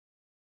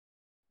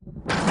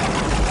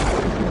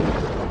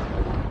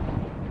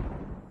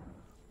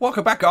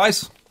Welcome back,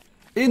 guys.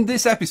 In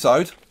this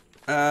episode,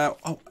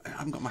 oh, I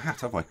haven't got my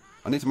hat, have I?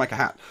 I need to make a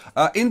hat.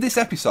 In this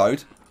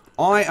episode,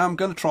 I am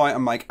going to try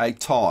and make a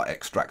tar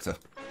extractor.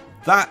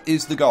 That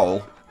is the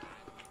goal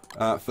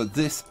for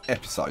this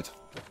episode.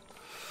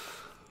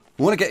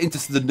 I want to get into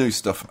the new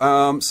stuff.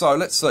 So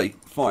let's see.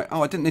 Fine.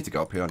 Oh, I didn't need to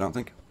go up here, I don't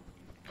think.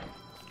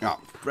 Oh,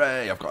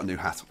 hooray, I've got a new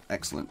hat.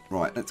 Excellent.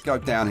 Right, let's go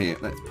down here.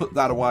 Let's put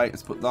that away.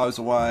 Let's put those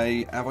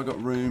away. Have I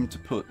got room to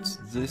put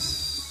this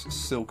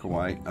silk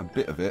away? A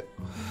bit of it.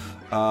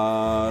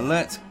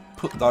 Let's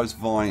put those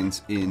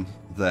vines in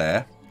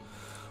there.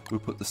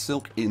 We'll put the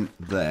silk in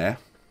there.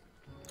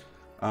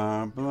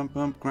 Let's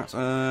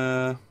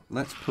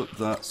put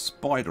the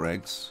spider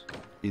eggs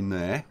in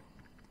there.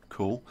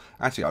 Cool.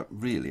 Actually, I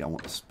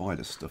want the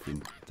spider stuff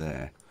in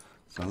there.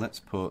 So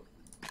let's put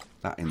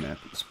that in there.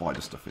 Put the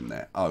spider stuff in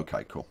there.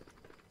 Okay, cool.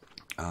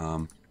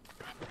 I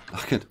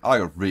could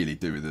really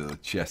do with the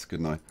chest,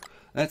 couldn't I?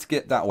 Let's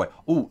get that away.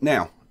 Oh,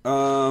 now,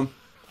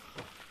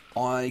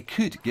 I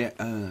could get,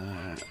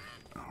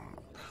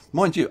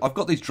 mind you, I've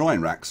got these drying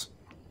racks,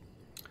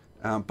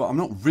 but I'm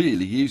not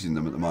really using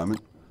them at the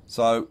moment.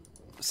 So,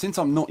 since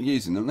I'm not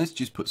using them, let's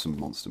just put some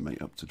monster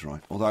meat up to dry.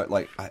 Although,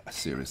 like,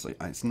 seriously,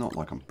 it's not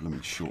like I'm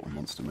blooming short on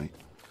monster meat.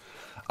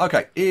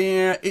 Okay,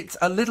 it's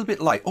a little bit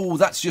late. Oh,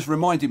 that's just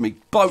reminded me.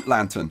 Boat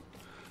lantern.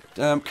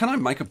 Can I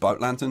make a boat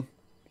lantern?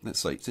 Let's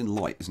see. It's in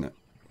light, isn't it?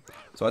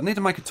 So I need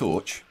to make a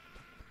torch.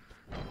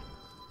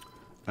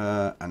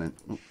 And then,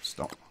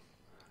 stop.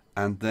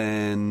 And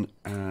then,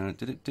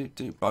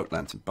 boat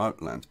lantern,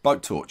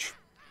 boat torch.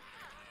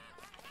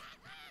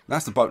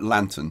 That's the boat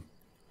lantern.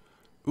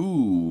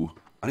 Ooh,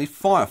 I need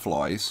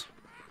fireflies.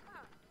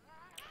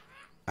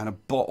 And a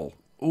bottle.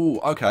 Ooh,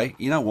 okay,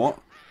 you know what?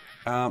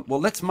 Well,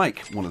 let's make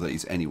one of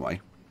these anyway.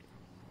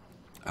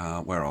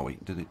 Where are we?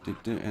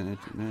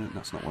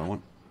 That's not what I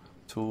want.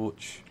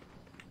 Torch.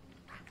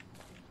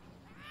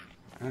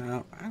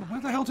 Where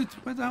the hell did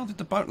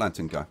the boat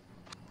lantern go?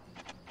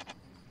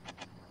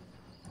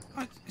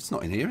 It's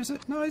not in here, is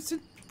it? No, it's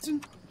in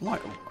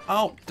light.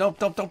 Oh, don't.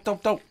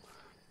 God,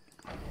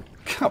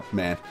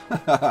 man.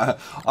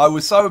 I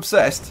was so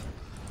obsessed.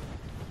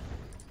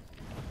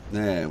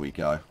 There we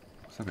go.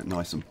 Let's have it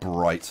nice and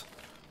bright.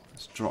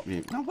 Let's drop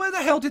you. Now, where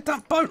the hell did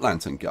that boat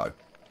lantern go?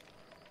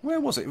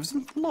 Where was it? It was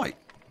in light.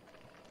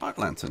 Boat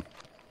lantern.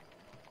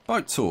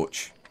 Boat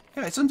torch.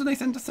 Yeah, it's underneath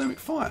endothermic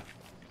fire.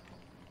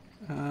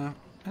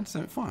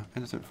 Endothermic fire.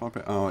 Endothermic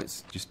fire. Oh,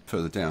 it's just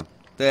further down.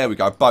 There we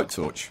go. Boat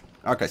torch.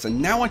 Okay, so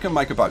now I can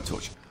make a boat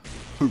torch.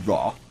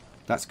 Hurrah.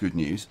 That's good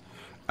news.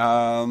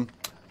 But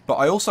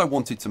I also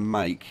wanted to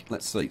make,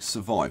 let's see,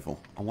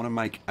 survival. I want to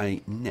make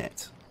a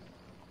net.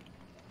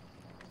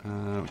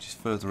 Which is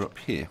further up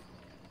here.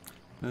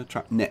 Bird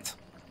trap net.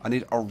 I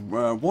need a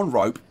one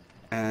rope.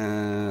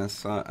 And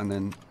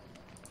then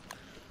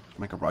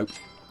make a rope.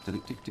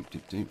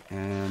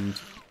 And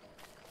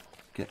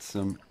get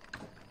some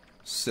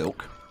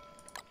silk.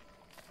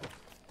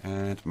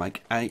 And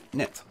make a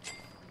net.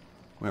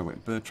 Where are we?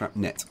 Bird trap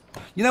net.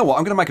 You know what?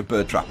 I'm going to make a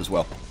bird trap as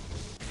well.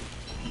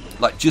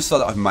 Like, just so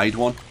that I've made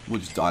one. We'll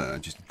just, I don't know,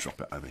 just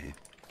drop it over here.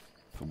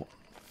 For what?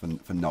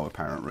 For no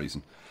apparent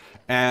reason.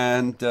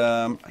 And,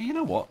 you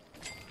know what?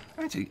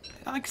 Actually,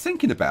 like,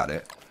 thinking about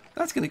it,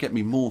 that's going to get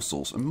me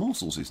morsels. And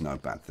morsels is no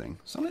bad thing.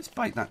 So let's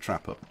bait that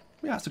trap up.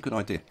 Yeah, that's a good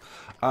idea.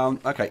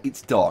 Okay,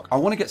 it's dark. I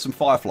want to get some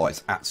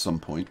fireflies at some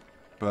point.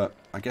 But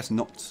I guess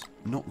not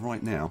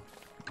right now.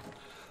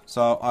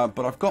 So,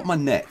 but I've got my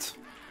net.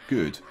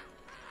 Good.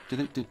 A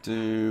bit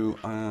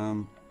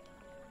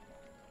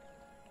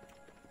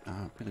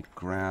of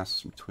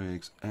grass, some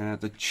twigs.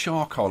 The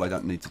charcoal I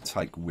don't need to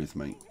take with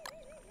me.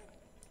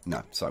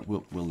 No, so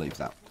we'll leave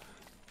that.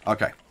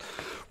 Okay.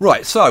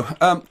 Right, so,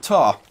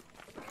 tar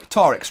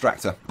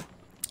extractor.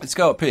 Let's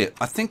go up here.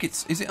 I think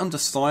is it under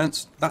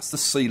science? That's the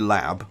C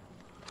lab.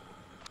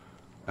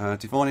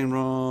 Divining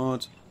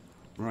rod,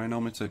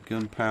 rainometer,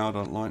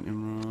 gunpowder,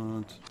 lightning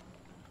rod,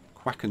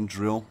 quack and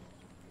drill.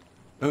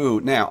 Oh,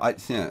 now,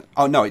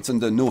 oh no, it's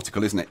under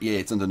nautical, isn't it? Yeah,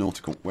 it's under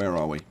nautical. Where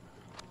are we?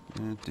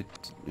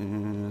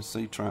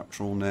 Sea trap,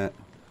 trawl net,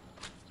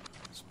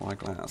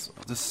 spyglass.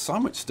 There's so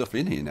much stuff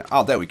in here now.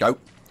 Oh, there we go.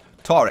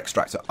 Tar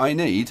extractor. I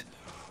need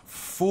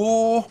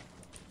 4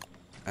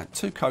 and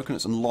 2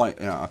 coconuts and light.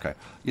 Yeah, okay.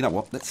 You know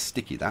what? Let's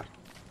sticky that.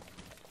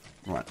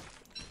 Right.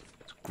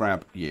 Let's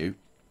grab you.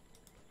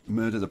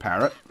 Murder the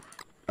parrot.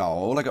 Oh,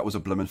 all I got was a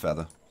bloomin'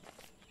 feather.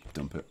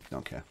 Dump it.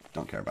 Don't care.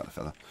 Don't care about the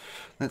feather.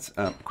 Let's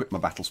equip my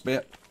battle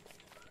spear.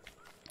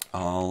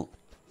 I'll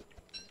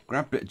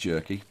grab a bit of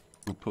jerky.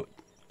 We'll put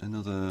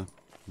another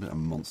bit of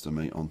monster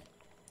meat on.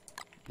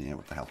 Yeah,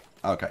 what the hell.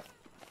 Okay.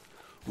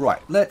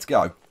 Right, let's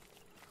go.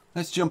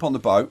 Let's jump on the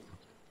boat.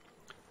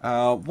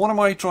 What am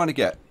I trying to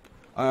get?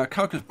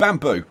 Coconut.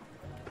 Bamboo.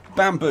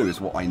 Bamboo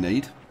is what I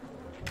need.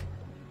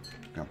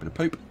 Grab a bit of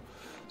poop.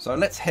 So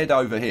let's head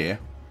over here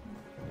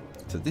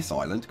to this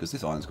island, because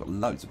this island's got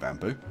loads of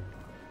bamboo.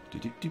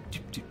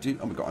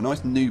 And we've got a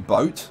nice new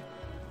boat.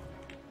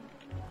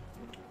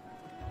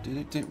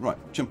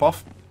 Right, jump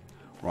off.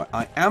 Right,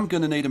 I am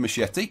going to need a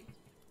machete.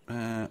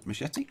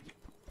 Machete.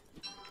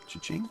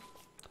 Cha-ching.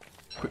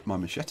 Equip my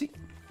machete.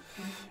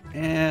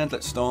 And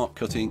let's start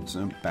cutting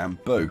some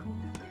bamboo.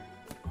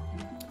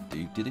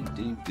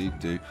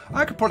 Do.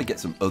 I could probably get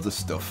some other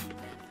stuff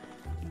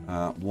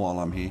while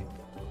I'm here.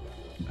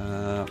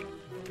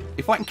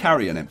 If I can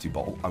carry an empty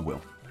bottle, I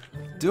will.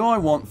 Do I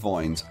want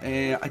vines?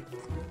 I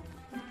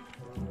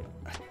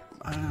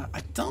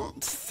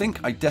don't think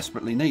I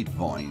desperately need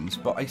vines,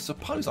 but I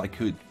suppose I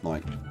could,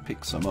 like,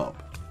 pick some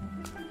up.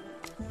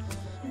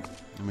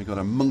 And we got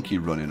a monkey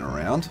running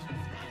around.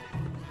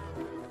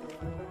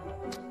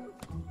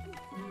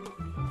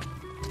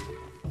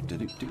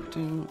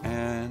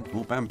 And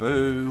more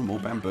bamboo, more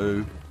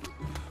bamboo.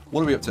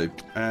 What are we up to?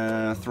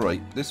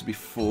 3. This would be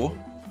 4.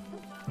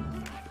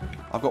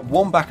 I've got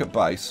 1 back at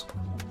base.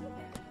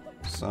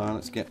 So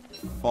let's get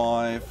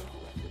 5,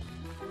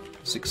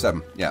 6,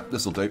 7. Yeah,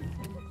 this will do.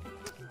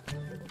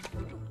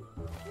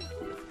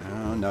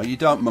 Oh, no, you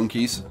don't,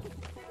 monkeys.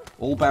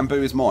 All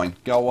bamboo is mine.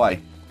 Go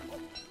away.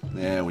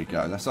 There we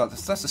go. That's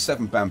the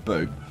 7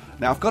 bamboo.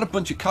 Now, I've got a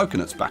bunch of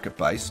coconuts back at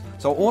base.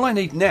 So all I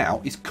need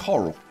now is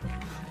coral.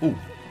 Ooh,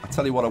 I'll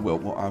tell you what I will.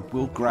 Well, I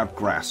will grab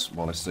grass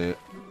while I see it.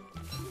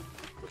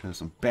 Because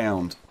I'm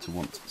bound to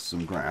want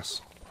some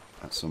grass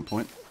at some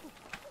point.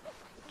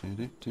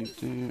 And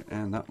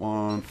that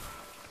one.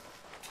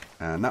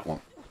 And that one.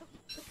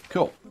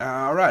 Cool.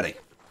 Alrighty.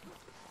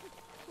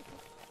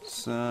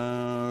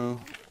 So,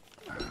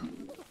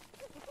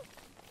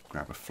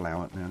 grab a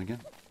flower now and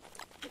again.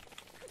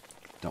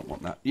 Don't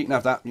want that. You can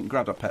have that. You can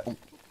grab that petal.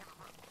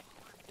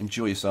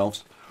 Enjoy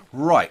yourselves.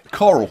 Right,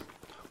 coral.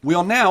 We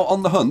are now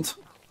on the hunt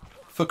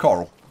for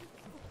coral.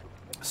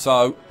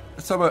 So,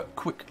 let's have a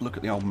quick look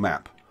at the old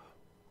map.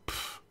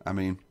 I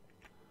mean,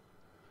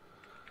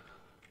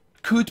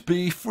 could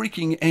be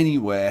freaking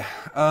anywhere.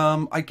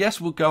 I guess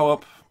we'll go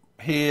up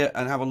here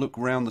and have a look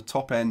around the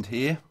top end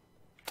here.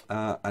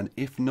 And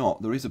if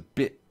not, there is a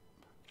bit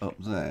up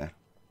there.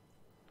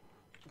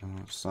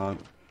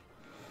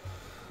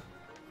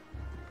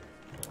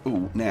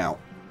 Ooh, now.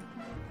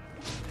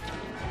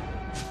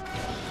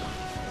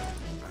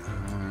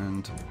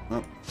 And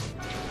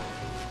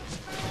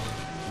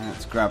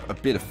let's grab a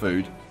bit of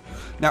food.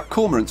 Now,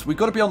 cormorants. We've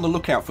got to be on the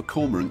lookout for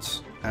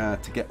cormorants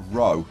to get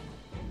roe.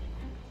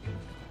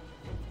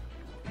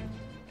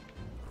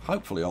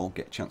 Hopefully I'll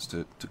get a chance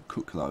to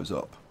cook those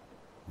up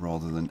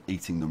rather than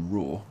eating them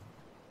raw.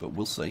 But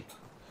we'll see.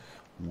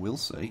 We'll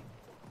see.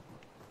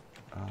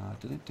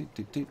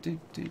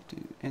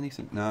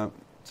 Anything? No.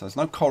 So there's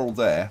no coral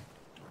there.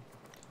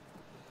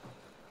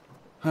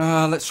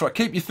 Let's try.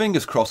 Keep your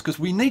fingers crossed because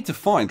we need to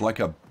find like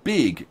a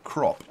big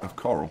crop of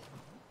coral.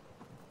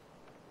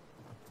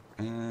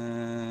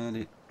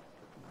 And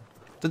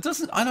there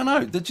doesn't. I don't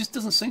know. There just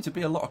doesn't seem to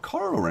be a lot of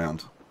coral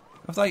around.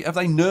 Have they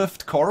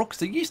nerfed coral? Because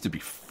there used to be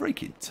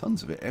freaking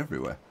tons of it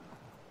everywhere.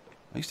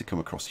 I used to come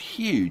across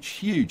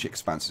huge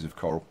expanses of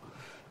coral.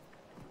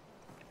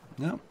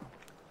 No.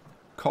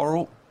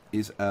 Coral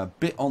is a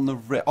bit on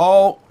the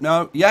oh,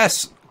 no.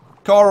 Yes.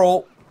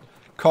 Coral.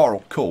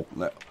 Coral. Cool.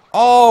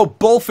 Oh,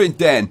 dolphin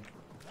den.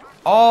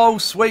 Oh,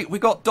 sweet. We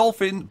got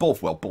dolphin.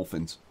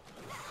 Dolphins.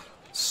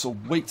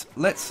 Sweet.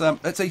 Let's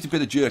eat a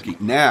bit of jerky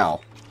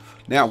now.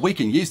 Now we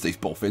can use these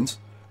dolphins.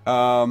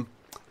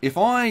 If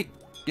I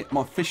get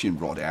my fishing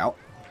rod out.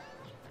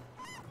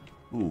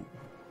 Ooh.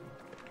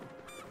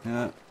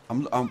 Yeah.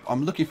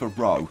 I'm looking for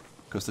roe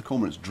because the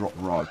cormorants drop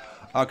roe.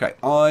 Okay,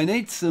 I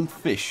need some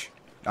fish.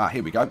 Ah,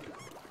 here we go.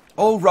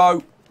 Oh,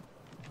 roe.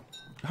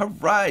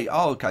 Hooray.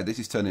 Oh, okay, this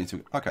is turning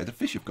into... Okay, the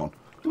fish have gone.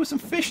 There were some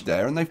fish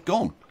there and they've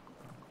gone.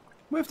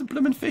 Where have the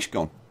blooming fish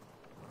gone?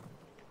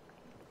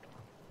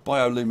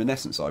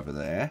 Bioluminescence over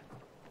there.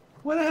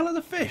 Where the hell are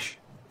the fish?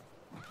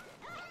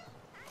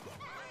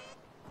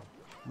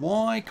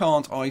 Why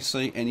can't I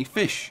see any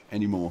fish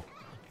anymore?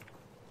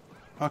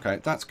 Okay,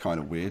 that's kind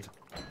of weird.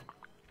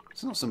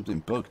 It's not something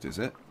bugged, is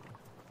it?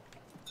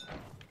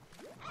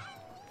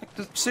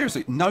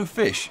 Seriously, no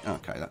fish.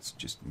 Okay, that's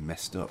just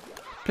messed up.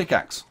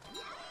 Pickaxe.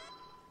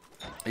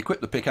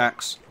 Equip the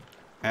pickaxe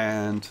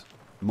and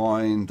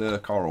mine the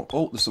coral.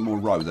 Oh, there's some more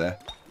roe there.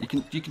 You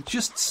can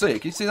just see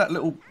it. Can you see that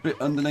little bit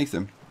underneath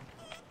him?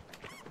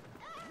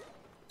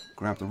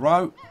 Grab the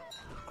roe.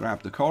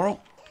 Grab the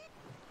coral.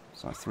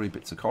 So 3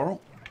 bits of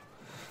coral.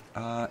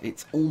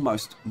 It's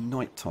almost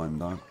night time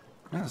though.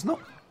 No, it's not.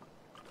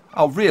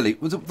 Oh, really?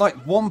 Was it like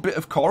 1 bit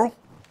of coral?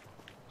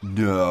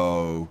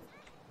 No.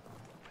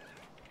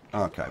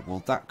 Okay,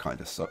 well that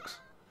kind of sucks.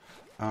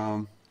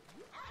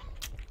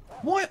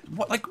 What?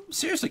 Like,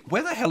 seriously,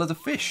 where the hell are the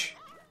fish?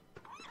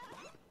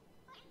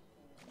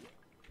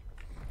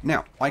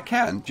 Now, I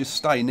can just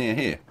stay near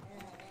here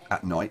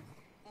at night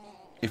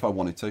if I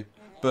wanted to,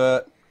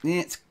 but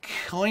it's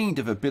kind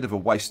of a bit of a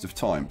waste of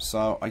time.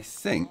 So I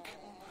think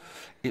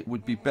it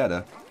would be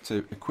better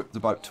to equip the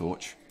boat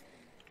torch.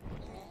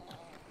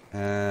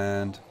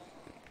 And,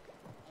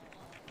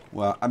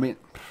 well, I mean,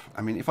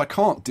 if I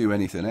can't do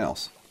anything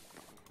else,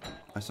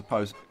 I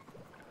suppose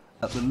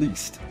at the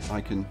least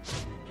I can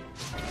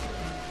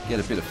get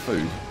a bit of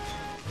food.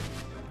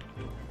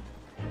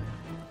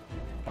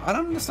 But I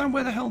don't understand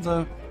where the hell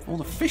the all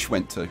the fish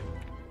went to.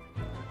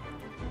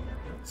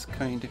 It's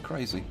kind of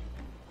crazy.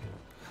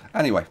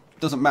 Anyway,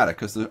 doesn't matter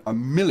because there are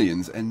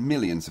millions and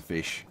millions of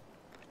fish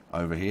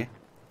over here.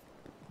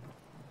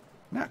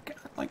 Now,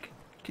 like,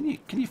 can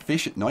you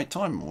fish at night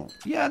time? Or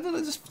yeah,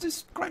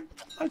 there's great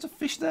loads of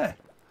fish there.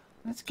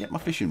 Let's get my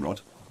fishing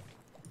rod.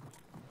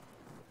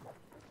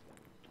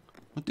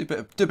 We'll do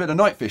a bit of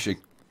night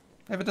fishing.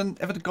 Ever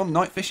gone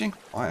night fishing?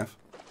 I have.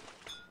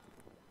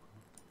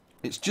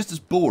 It's just as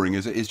boring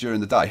as it is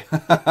during the day.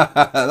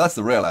 That's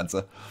the real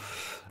answer.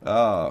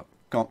 Oh,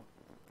 come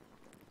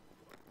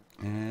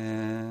on.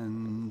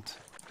 And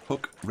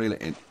hook, reel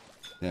it in.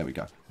 There we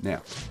go.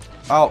 Now.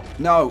 Oh,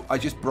 no, I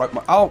just broke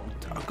my... Oh,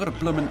 I've got a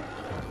bloomin'...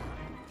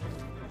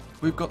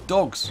 We've got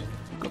dogs.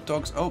 We've got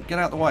dogs. Oh, get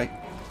out of the way.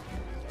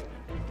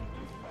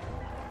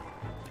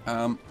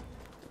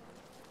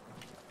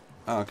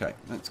 Okay,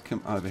 let's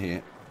come over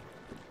here.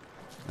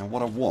 Now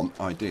what I want,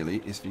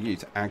 ideally, is for you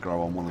to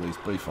aggro on one of these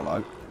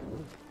beefalo.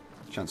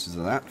 Chances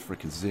of that,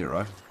 freaking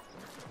 0.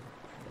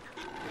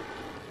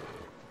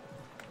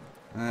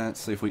 Let's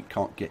see if we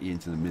can't get you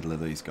into the middle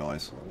of these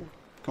guys.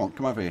 Come on,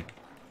 come over here.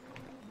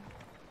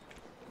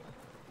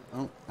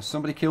 Oh, has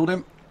somebody killed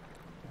him?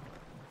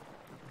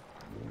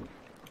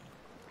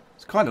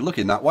 It's kind of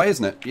looking that way,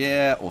 isn't it?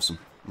 Yeah, awesome.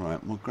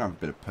 Right, we'll grab a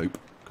bit of poop,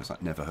 because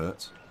that never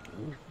hurts.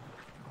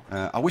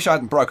 I wish I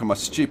hadn't broken my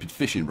stupid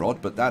fishing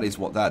rod, but that is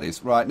what that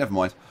is. Right, never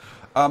mind.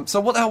 So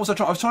what the hell was I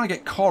trying? I was trying to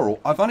get coral.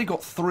 I've only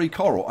got 3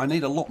 coral. I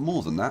need a lot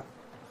more than that.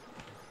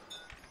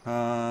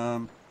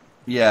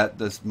 Yeah,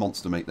 there's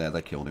monster meat there.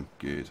 They killed him.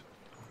 Good.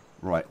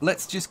 Right,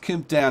 let's just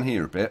come down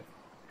here a bit.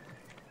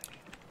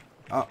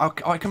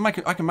 I can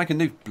make a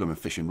new blooming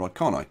fishing rod,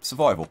 can't I?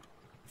 Survival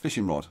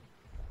fishing rod.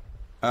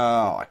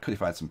 Oh, I could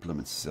if I had some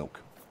blooming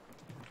silk.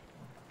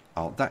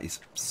 Oh, that is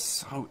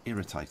so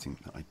irritating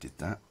that I did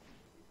that.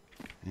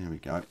 Here we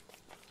go.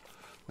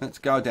 Let's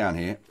go down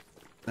here.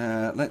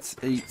 Let's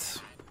eat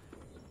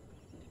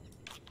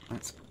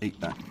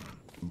that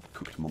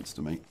cooked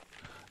monster meat.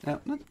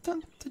 Now,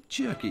 the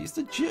jerky. Is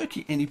the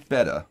jerky any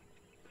better?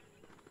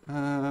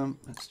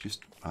 Let's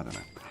just, I don't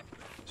know.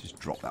 Just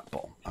drop that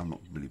bottle. I'm not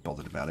really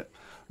bothered about it.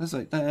 Let's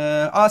see.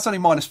 Oh, it's only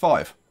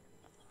 -5.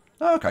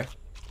 Oh, okay.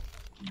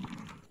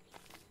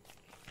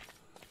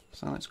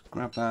 So let's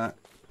grab that.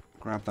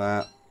 Grab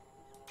that.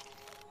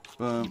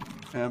 Boom.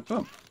 And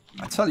boom.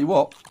 I tell you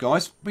what,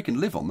 guys, we can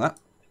live on that.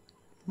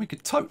 We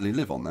could totally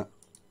live on that.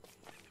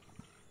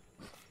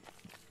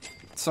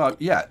 So,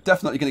 yeah,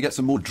 definitely going to get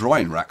some more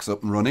drying racks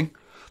up and running.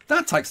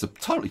 That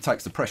totally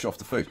takes the pressure off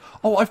the food.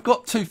 Oh, I've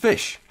got 2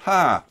 fish.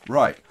 Ha,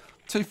 right.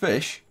 2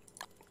 fish.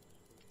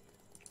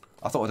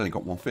 I thought I'd only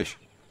got 1 fish.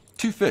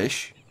 2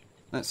 fish.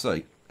 Let's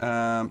see.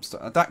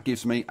 So that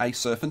gives me a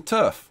surf and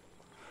turf.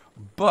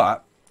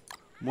 But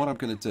what I'm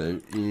going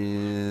to do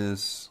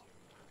is...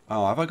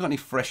 Oh, have I got any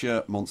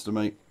fresher monster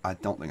meat? I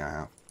don't think I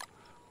have.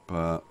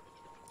 But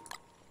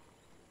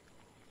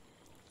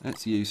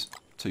let's use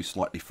 2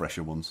 slightly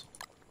fresher ones.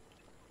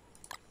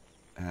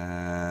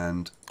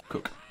 And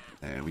cook.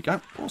 There we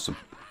go. Awesome.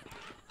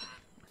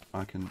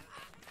 I can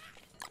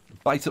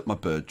bait up my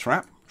bird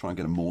trap. Try and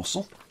get a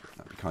morsel.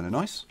 That'd be kind of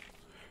nice.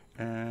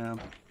 You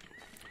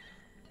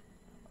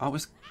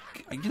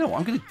know what?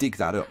 I'm going to dig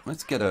that up.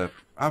 Let's get a...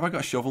 Have I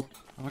got a shovel?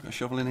 Have I got a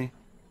shovel in here?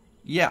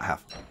 Yeah, I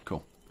have.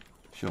 Cool.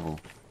 Shovel.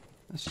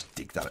 Let's just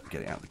dig that up and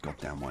get it out the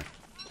goddamn way.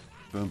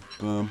 Boom,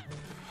 boom.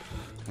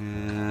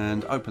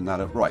 And open that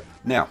up. Right.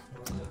 Now,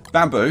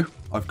 bamboo,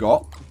 I've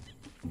got.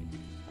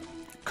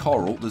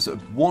 Coral. There's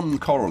 1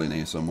 coral in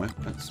here somewhere.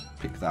 Let's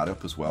pick that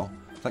up as well.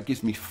 That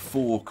gives me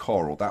 4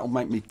 coral. That'll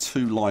make me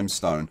 2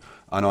 limestone.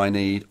 And I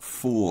need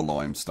 4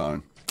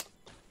 limestone.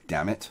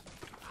 Damn it.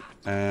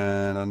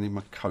 And I need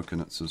my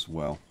coconuts as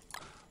well.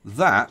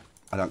 That,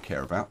 I don't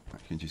care about. I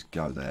can just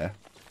go there.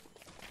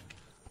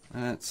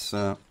 Let's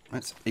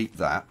eat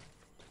that.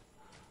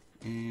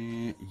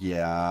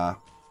 Yeah.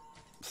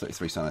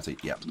 33 sanity.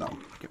 Yep, that'll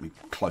get me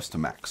close to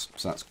max.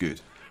 So that's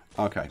good.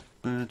 Okay.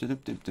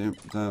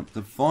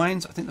 The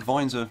vines, I think the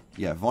vines are...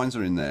 Yeah, vines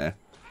are in there.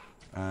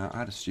 I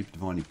had a stupid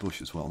viney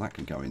bush as well. That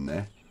can go in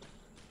there.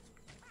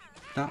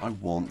 That I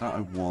want. That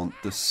I want.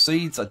 The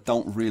seeds I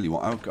don't really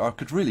want. I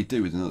could really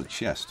do with another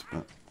chest,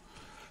 but...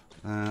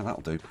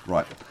 that'll do.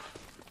 Right.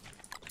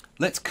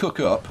 Let's cook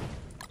up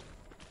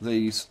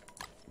these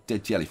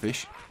dead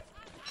jellyfish.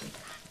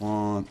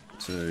 1,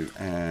 2,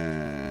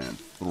 and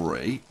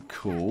 3.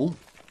 Cool.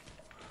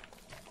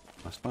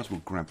 I suppose we'll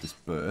grab this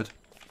bird.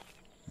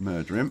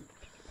 Murder him.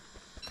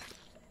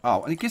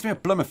 Oh, and it gives me a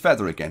bloomin'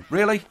 feather again.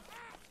 Really?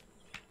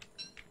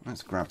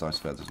 Let's grab those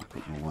feathers and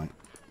put them away.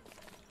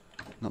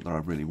 Not that I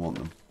really want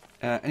them.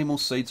 Any more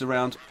seeds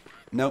around?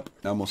 Nope,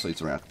 no more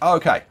seeds around.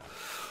 Okay.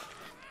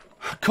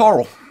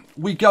 Coral.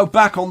 We go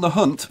back on the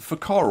hunt for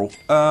coral.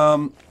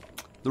 The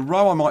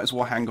roe I might as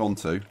well hang on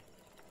to.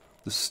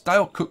 The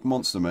stale cooked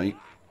monster meat,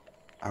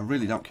 I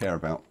really don't care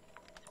about.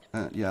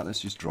 Yeah, let's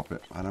just drop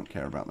it. I don't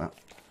care about that.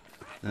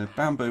 The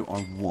bamboo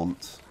I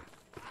want,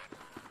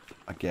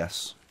 I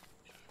guess.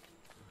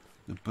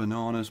 The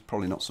bananas,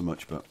 probably not so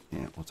much, but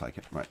yeah, we'll take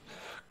it. Right.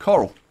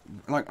 Coral.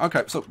 Like,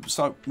 okay, so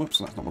whoops,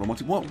 that's not what I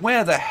wanted.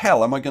 Where the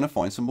hell am I going to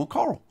find some more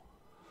coral?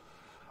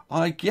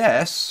 I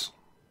guess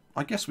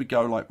we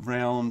go like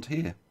round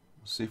here.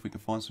 See if we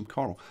can find some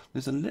coral.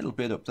 There's a little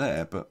bit up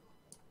there, but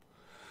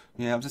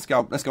yeah, let's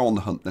go on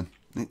the hunt then.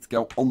 Let's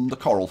go on the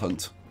coral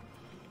hunt.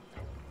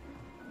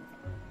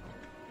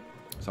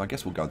 So I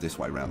guess we'll go this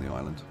way around the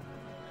island.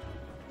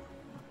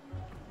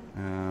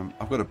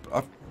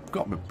 I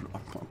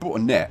brought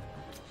a net.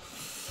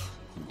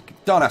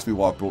 Don't ask me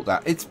why I brought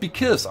that. It's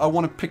because I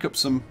want to pick up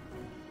some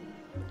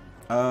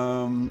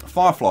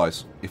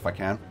fireflies if I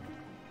can.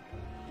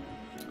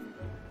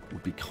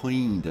 Would be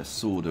kinda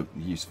sort of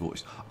useful.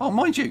 Oh,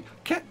 mind you,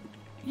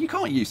 you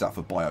can't use that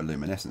for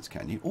bioluminescence,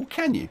 can you? Or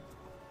can you?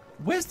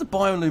 Where's the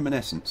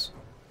bioluminescence?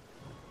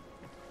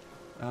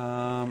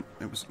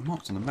 It was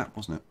marked on the map,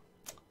 wasn't it?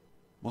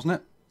 Wasn't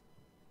it?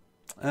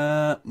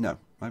 No,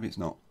 maybe it's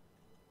not.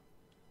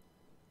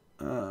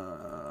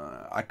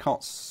 I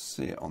can't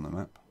see it on the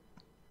map.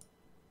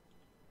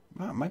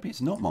 Well, maybe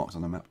it's not marked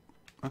on the map.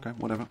 Okay,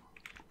 whatever.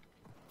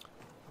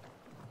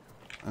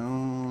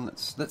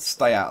 Let's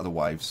stay out of the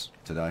waves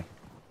today.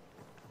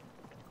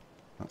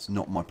 That's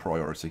not my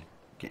priority.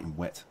 Getting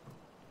wet.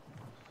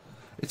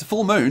 It's a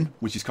full moon,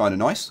 which is kind of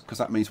nice because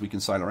that means we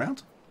can sail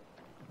around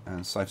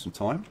and save some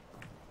time.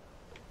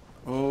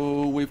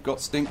 Oh, we've got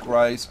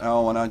stingrays.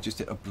 Oh, and I just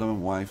hit a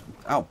blooming wave.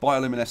 Oh,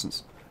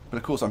 bioluminescence. But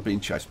of course I'm being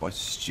chased by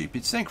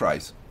stupid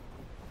stingrays.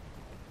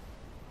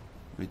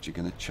 Which are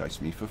going to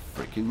chase me for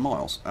freaking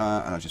miles.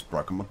 And I've just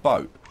broken my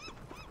boat.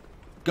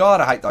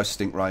 God, I hate those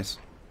stingrays.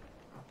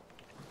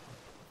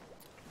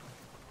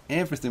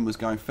 Everything was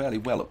going fairly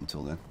well up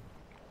until then.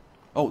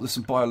 Oh, there's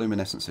some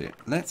bioluminescence here.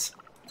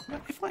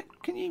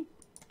 Can you...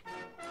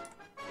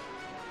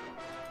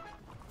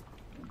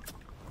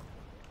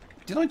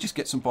 Did I just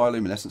get some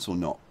bioluminescence or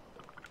not?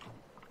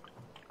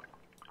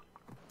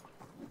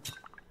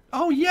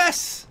 Oh,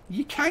 yes!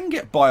 You can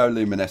get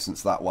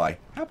bioluminescence that way.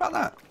 How about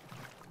that?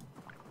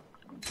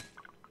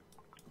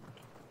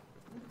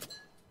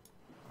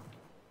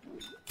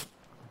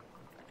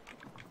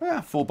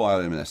 Yeah, 4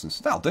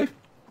 bioluminescence. That'll do.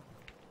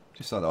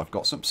 Just so that I've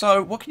got some.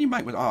 So, what can you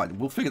make with... Alright,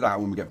 we'll figure that out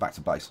when we get back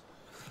to base.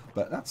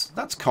 But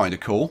that's kind of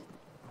cool.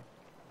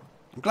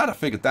 I'm glad I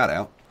figured that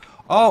out.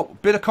 Oh,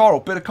 bit of coral,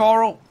 bit of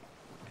coral.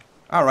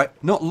 Alright,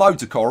 not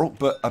loads of coral,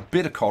 but a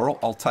bit of coral.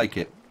 I'll take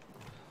it.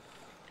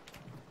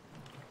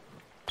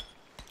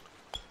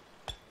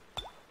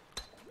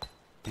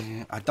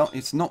 Yeah,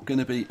 it's not going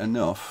to be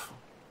enough.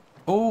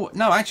 Oh,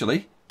 no,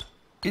 actually.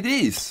 It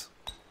is.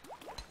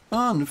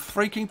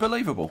 Unfreaking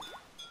believable.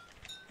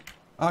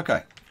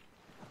 Okay.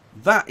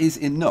 That is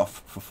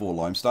enough for 4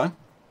 limestone.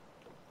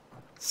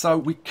 So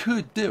we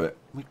could do it.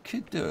 We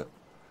could do it.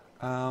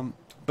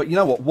 But you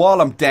know what?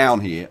 While I'm down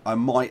here, I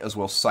might as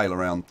well sail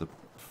around the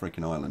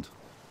freaking island.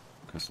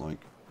 Because like,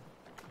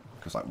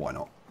 why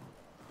not?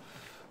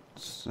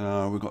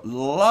 So we've got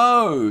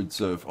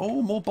loads of...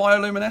 Oh, more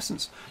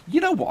bioluminescence.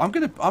 You know what?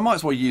 I might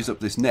as well use up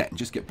this net and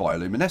just get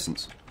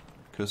bioluminescence.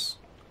 Because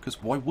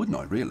why wouldn't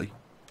I, really?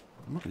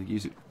 I'm not going to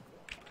use it.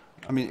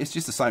 I mean, it's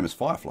just the same as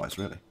fireflies,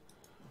 really.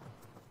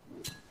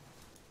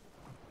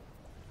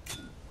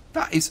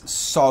 That is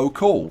so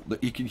cool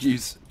that you can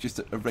use just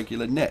a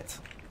regular net.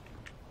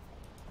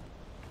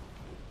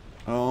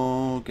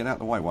 Oh, get out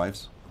the way,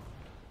 waves.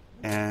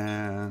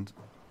 And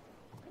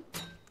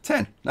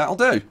 10. That'll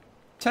do.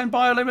 10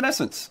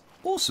 bioluminescence.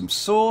 Awesome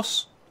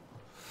sauce.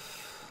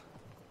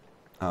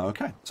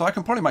 Okay, so I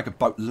can probably make a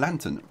boat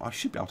lantern. I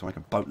should be able to make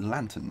a boat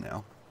lantern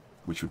now,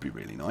 which would be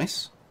really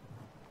nice.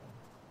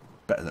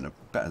 Better than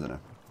a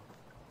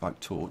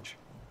boat torch.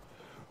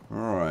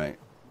 Right.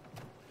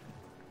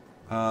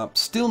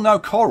 Still no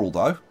coral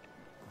though.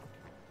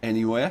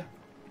 Anywhere.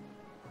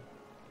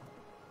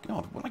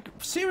 God, like,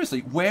 seriously,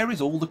 where is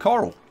all the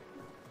coral?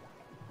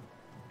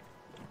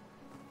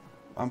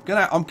 I'm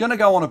gonna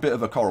go on a bit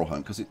of a coral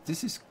hunt because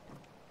this is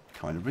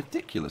kind of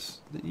ridiculous.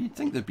 You'd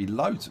think there'd be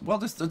loads. Well,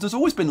 there's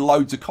always been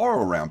loads of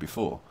coral around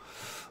before.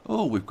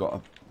 Oh, we've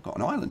got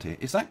an island here.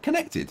 Is that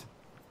connected?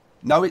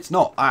 No, it's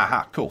not.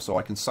 Aha, cool. So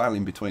I can sail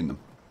in between them.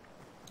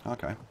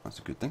 Okay, that's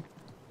a good thing.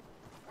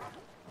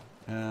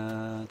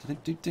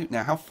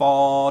 Now, how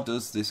far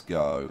does this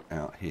go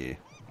out here?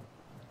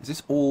 Is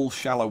this all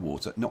shallow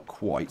water? Not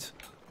quite.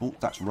 Oh,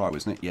 that's roe,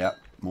 isn't it? Yeah,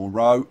 more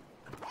roe.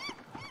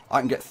 I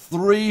can get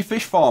 3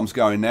 fish farms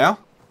going now.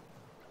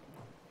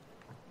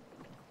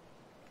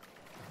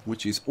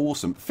 Which is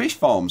awesome. Fish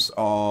farms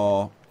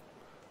are...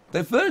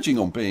 They're verging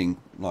on being,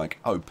 like,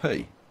 OP.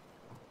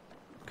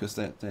 Because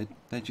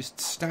they're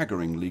just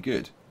staggeringly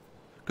good.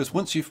 Because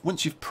once you've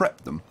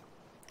prepped them,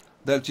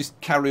 they'll just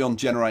carry on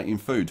generating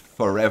food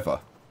forever.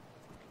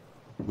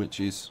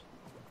 Which is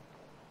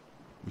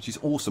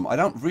awesome.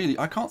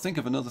 I can't think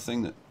of another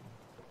thing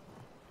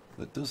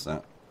that does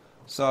that.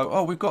 So,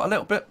 oh, we've got a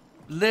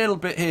little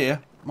bit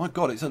here. My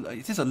God, it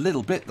is a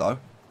little bit though.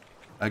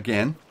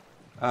 Again,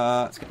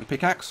 let's get the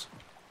pickaxe.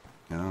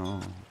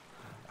 Oh,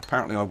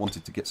 apparently I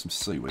wanted to get some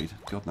seaweed.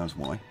 God knows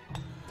why.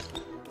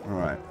 All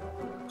right.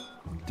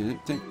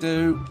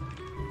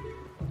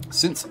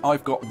 Since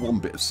I've got one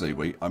bit of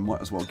seaweed, I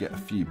might as well get a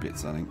few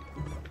bits, I think.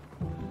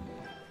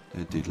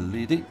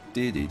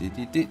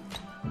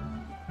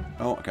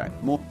 Oh, okay.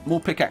 More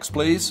pickaxe,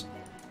 please.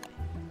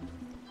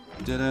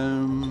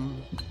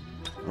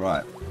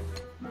 Right.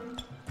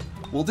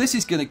 Well, this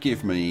is going to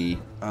give me,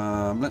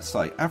 let's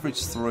say,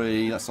 average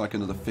 3. That's like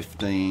another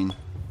 15.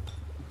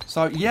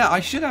 So, yeah, I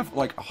should have,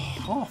 like, a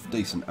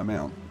half-decent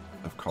amount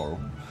of coral.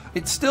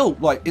 It's still,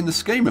 like, in the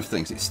scheme of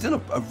things, it's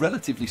still a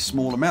relatively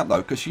small amount,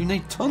 though, because you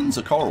need tons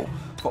of coral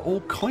for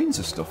all kinds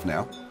of stuff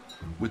now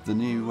with the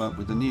new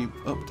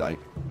update.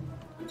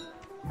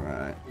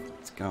 Right,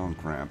 let's go and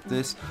grab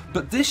this.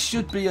 But this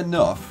should be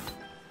enough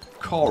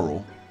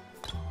coral.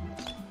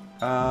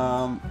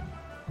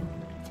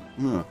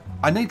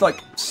 I need,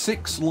 like,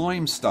 6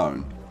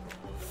 limestone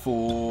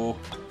for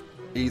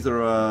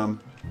either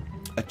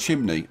a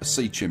chimney, a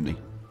sea chimney.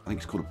 I think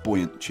it's called a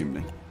buoyant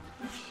chimney.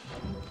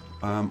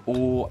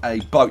 Or a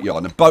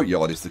boatyard. And a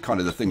boatyard is the kind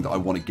of the thing that I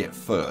want to get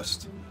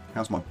first.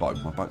 How's my boat?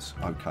 My boat's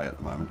okay at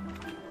the moment.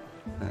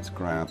 Let's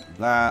grab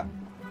that.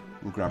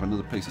 We'll grab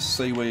another piece of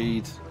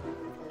seaweed.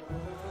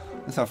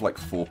 Let's have like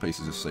 4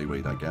 pieces of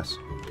seaweed, I guess.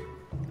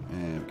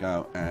 There we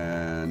go.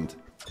 And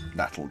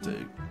that'll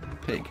do.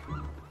 Pig.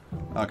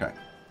 Okay.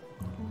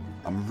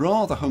 I'm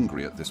rather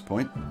hungry at this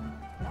point.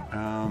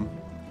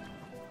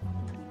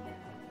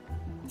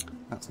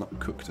 That's not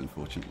cooked,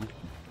 unfortunately.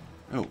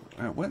 Oh,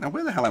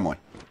 where the hell am I?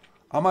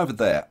 I'm over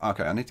there.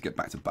 Okay, I need to get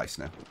back to base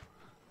now.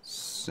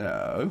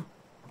 So,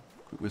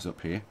 quick whiz up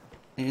here.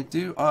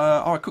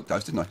 Oh, I cooked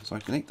those, didn't I? So I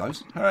can eat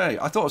those. Hooray!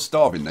 I thought I was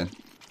starving then.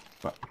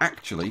 But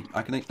actually,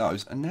 I can eat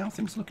those. And now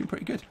things are looking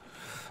pretty good.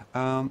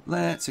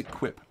 Let's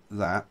equip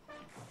that.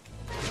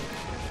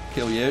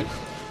 Kill you.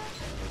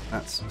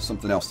 That's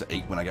something else to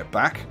eat when I get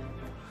back.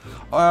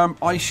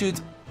 I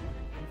should...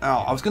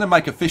 Oh, I was going to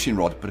make a fishing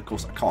rod, but of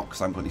course I can't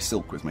because I haven't got any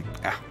silk with me.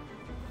 Ah.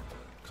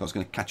 So I was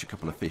going to catch a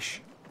couple of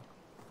fish.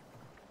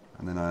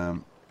 And then I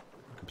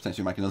could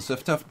potentially make another surf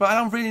and turf. But I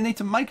don't really need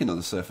to make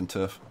another surf and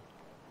turf.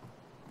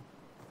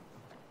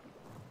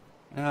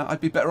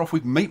 I'd be better off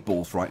with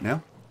meatballs right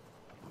now.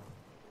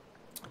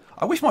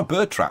 I wish my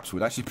bird traps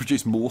would actually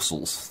produce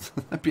morsels.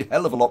 That'd be a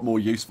hell of a lot more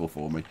useful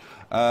for me.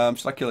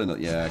 Should I kill another?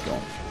 Yeah, go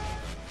on.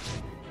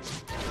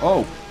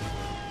 Oh.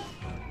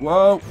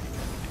 Whoa.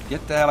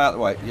 Get the hell out of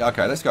the way. Yeah,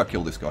 okay, let's go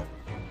kill this guy.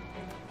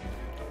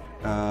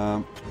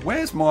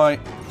 Where's my...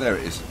 There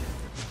it is.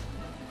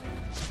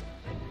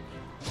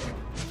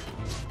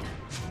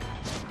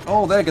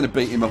 Oh, they're going to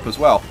beat him up as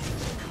well,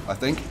 I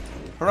think.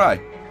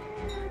 Hooray.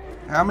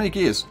 How many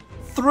gears?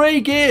 3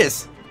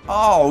 gears!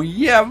 Oh,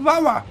 yeah,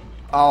 mama!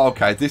 Oh,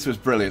 okay, this was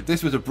brilliant.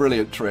 This was a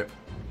brilliant trip.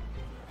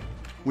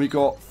 We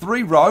got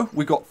 3 row.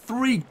 We got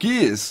 3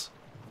 gears.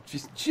 Which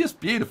is just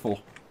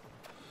beautiful.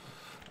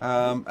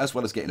 As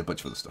well as getting a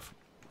bunch of other stuff.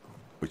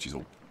 Which is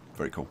all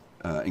very cool,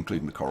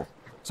 including the coral.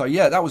 So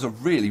yeah, that was a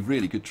really,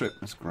 really good trip.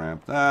 Let's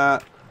grab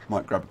that.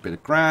 Might grab a bit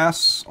of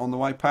grass on the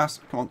way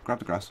past. Come on, grab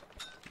the grass.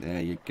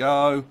 There you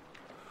go.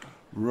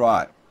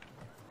 Right.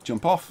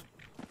 Jump off.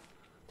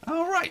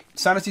 Alright.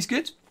 Sanity's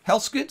good.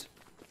 Health's good.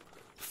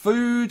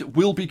 Food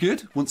will be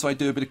good once I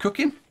do a bit of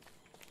cooking.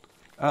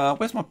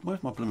 Where's my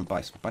blooming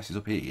base? My base is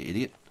up here, you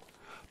idiot.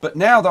 But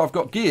now that I've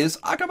got gears,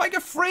 I can make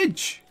a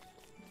fridge.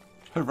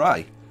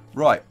 Hooray.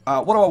 Right.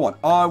 What do I want?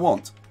 I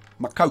want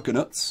my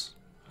coconuts.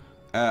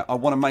 I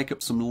want to make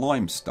up some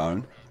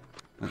limestone.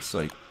 Let's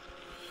see.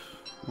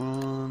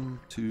 1,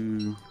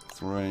 2,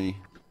 3,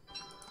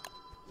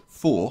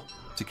 4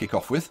 to kick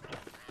off with.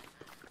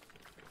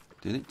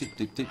 What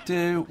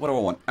do I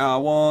want? I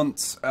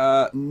want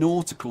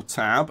nautical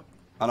tab,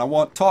 and I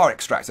want tar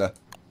extractor.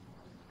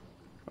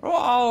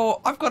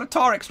 Oh, I've got a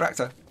tar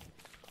extractor.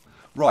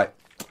 Right.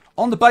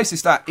 On the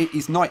basis that it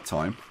is night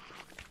time.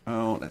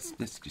 Oh, let's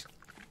just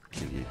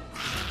kill you.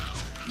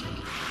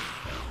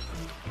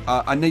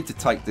 I need to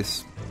take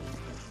this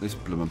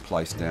bloomin'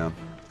 place down.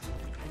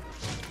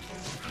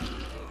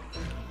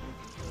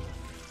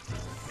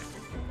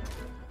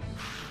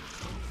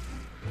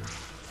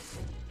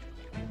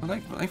 Are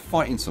they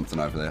fighting something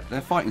over there?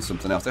 They're fighting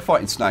something else. They're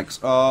fighting snakes.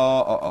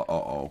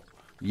 Oh.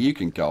 You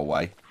can go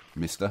away,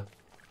 mister.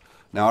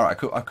 Now, alright,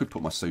 I could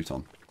put my suit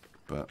on.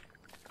 But,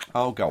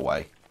 oh, go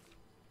away.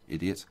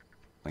 Idiot.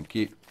 Thank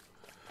you.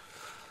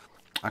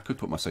 I could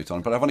put my suit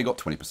on, but I've only got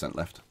 20%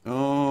 left.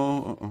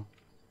 Oh.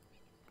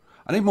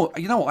 I need more.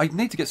 You know what? I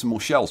need to get some more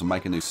shells and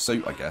make a new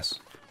suit, I guess.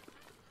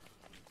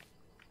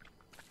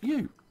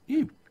 You,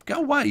 go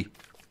away.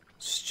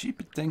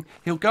 Stupid thing.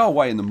 He'll go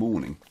away in the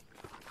morning.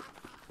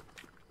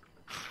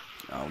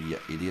 Oh, yeah,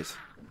 idiot.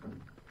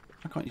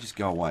 Why can't you just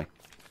go away?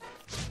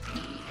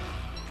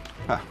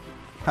 Ha.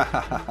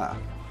 Ha.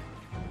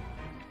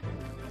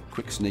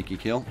 Quick sneaky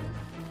kill.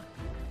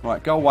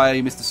 Right, go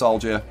away, Mr.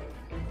 Soldier.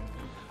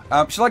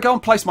 Shall I go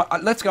and place my...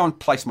 let's go and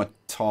place my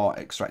tar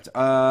extractor.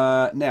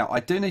 Now, I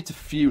do need to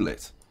fuel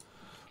it.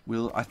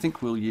 I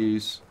think we'll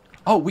use...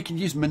 Oh, we can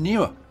use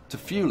manure to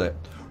fuel it.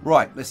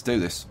 Right, let's do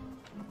this.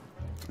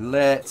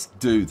 Let's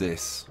do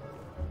this.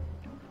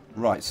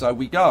 Right, so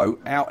we go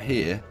out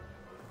here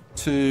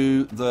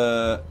to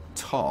the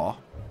tar.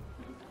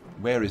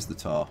 Where is the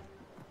tar?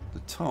 The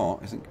tar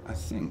isn't, I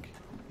think.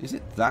 Is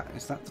it that?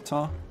 Is that the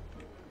tar?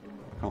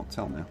 I can't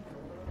tell now.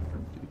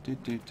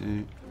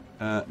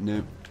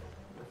 No.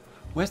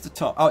 Where's the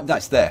tar? Oh,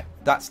 that's there.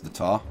 That's the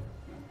tar.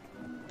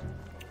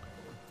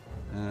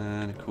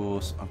 And of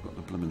course, I've got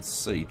the blooming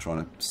sea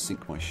trying to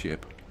sink my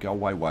ship. Go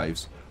away,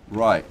 waves.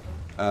 Right,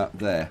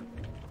 there.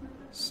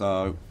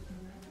 So,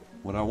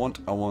 what I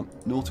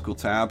want nautical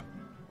tab,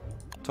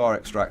 tar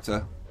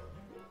extractor.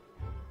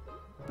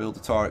 Build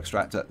the tar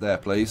extractor there,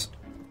 please.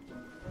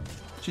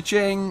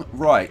 Cha-ching!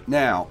 Right,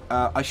 now,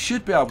 I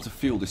should be able to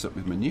fuel this up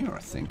with manure, I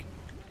think.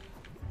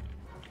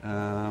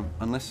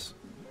 Unless...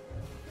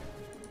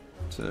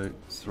 2,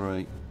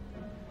 3...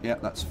 Yeah,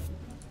 that's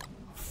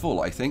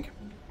full, I think.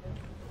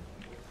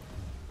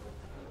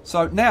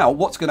 So now,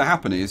 what's going to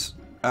happen is,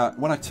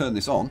 when I turn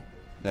this on,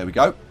 there we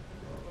go.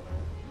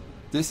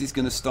 This is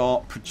going to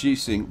start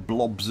producing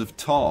blobs of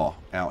tar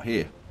out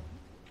here.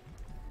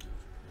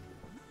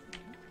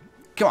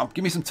 Come on,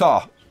 give me some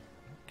tar.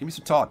 Give me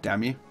some tar,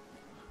 damn you.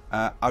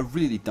 I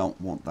really don't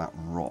want that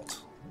rot.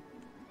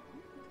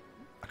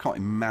 I can't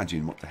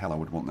imagine what the hell I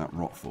would want that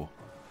rot for.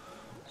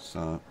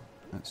 So,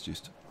 let's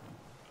just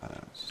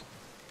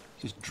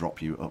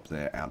drop you up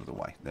there out of the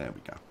way. There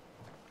we go.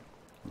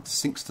 It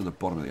sinks to the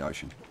bottom of the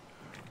ocean.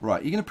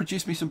 Right, you're going to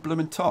produce me some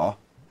bloomin' tar?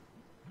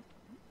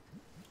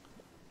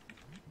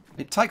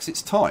 It takes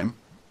its time.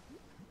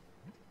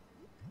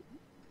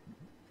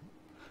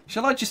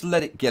 Shall I just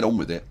let it get on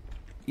with it?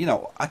 You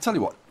know, I tell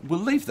you what, we'll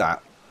leave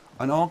that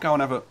and I'll go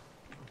and have a...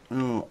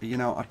 Oh, you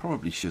know, I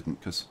probably shouldn't,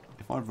 because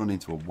if I run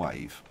into a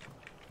wave,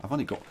 I've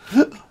only got...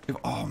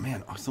 Oh,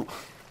 man, I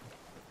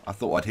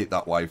thought I'd hit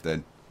that wave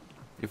then.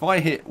 If I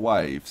hit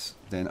waves,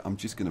 then I'm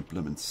just going to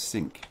bloomin'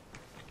 sink.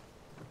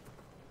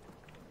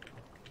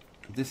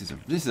 This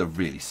is a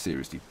really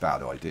seriously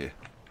bad idea.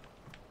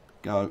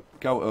 Go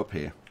up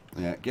here.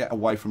 Yeah, get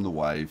away from the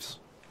waves.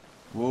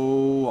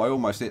 Whoa, I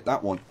almost hit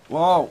that one.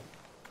 Whoa!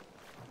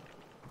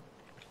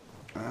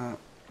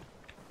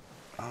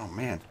 Oh,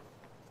 man.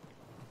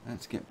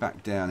 Let's get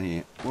back down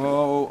here.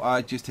 Whoa,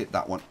 I just hit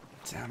that one.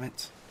 Damn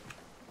it.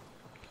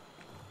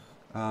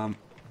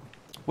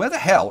 Where the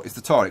hell is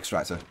the tar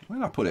extractor? Where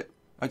did I put it?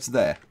 Oh, it's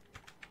there.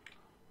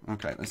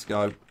 Okay, let's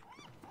go.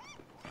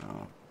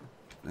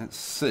 Let's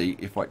see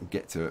if I can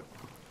get to it.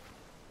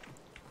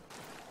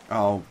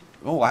 Oh,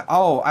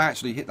 I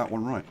actually hit that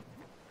one right.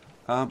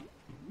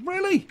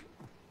 Really?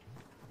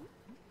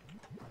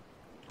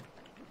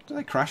 Do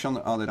they crash on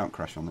the... Oh, they don't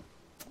crash on it.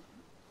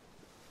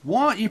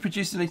 Why aren't you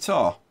producing any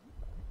tar?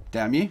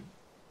 Damn you.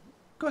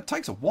 God, it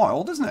takes a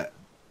while, doesn't it?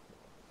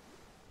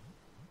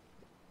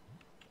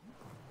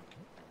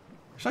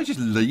 Should I just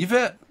leave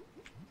it?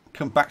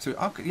 Come back to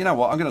it? Okay, you know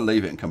what? I'm going to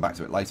leave it and come back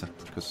to it later.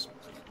 Because...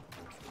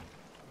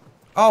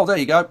 Oh, there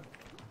you go.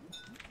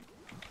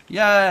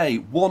 Yay!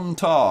 1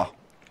 tar.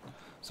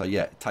 So,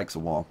 yeah, it takes a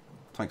while.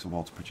 It takes a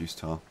while to produce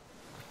tar.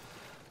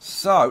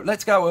 So,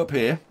 let's go up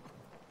here.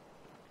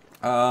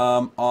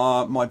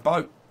 My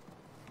boat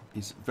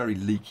is very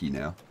leaky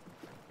now.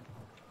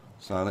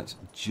 So, let's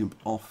jump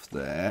off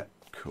there.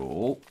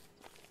 Cool.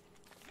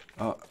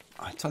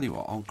 I tell you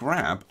what, I'll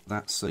grab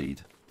that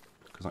seed.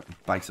 Because I can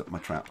bait up my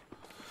trap.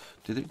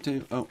 Did it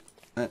do... Oh,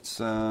 let's...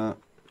 You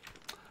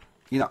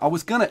know, I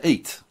was going to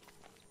eat.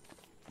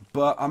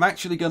 But I'm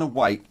actually going to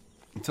wait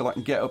until I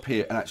can get up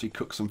here and actually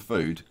cook some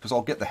food. Because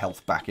I'll get the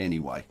health back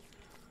anyway.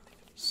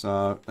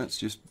 So, let's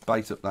just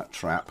bait up that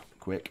trap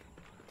quick.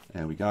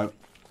 There we go.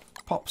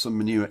 Pop some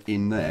manure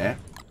in there.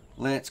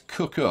 Let's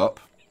cook up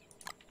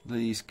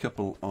these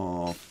couple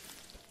of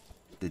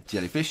the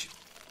jellyfish.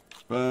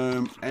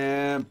 Boom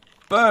and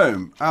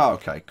boom. Oh,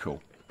 okay,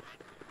 cool.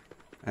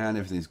 And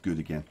everything's good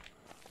again.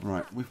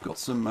 Right, we've got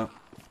some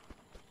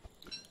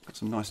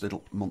nice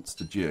little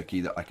monster jerky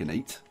that I can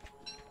eat.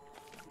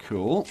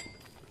 Cool.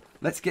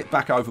 Let's get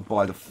back over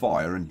by the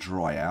fire and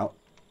dry out.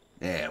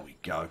 There we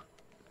go.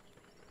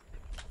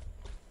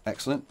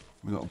 Excellent.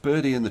 We've got a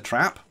birdie in the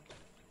trap.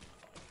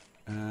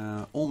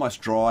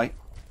 Almost dry.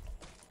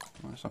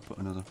 Unless I put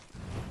another...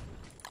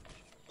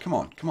 Come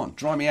on, come on.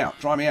 Dry me out.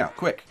 Dry me out.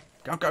 Quick.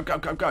 Go, go, go,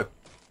 go, go.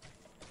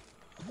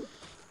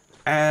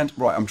 And,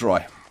 right, I'm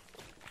dry.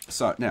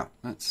 So, now,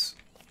 let's...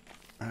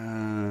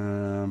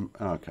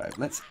 okay,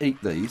 let's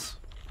eat these.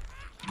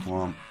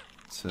 1,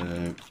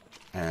 2,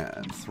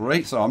 and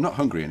 3. So, I'm not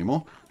hungry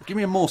anymore. Give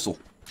me a morsel.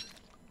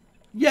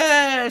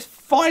 Yes!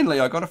 Finally,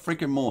 I got a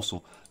freaking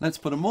morsel. Let's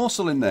put a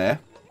morsel in there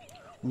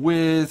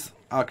with...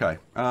 Okay,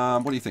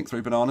 what do you think?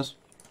 3 bananas?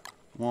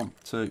 1,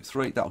 2,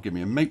 3. That'll give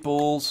me a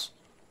meatballs.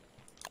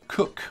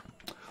 Cook.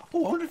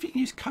 Oh, I wonder if you can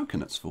use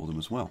coconuts for them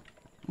as well.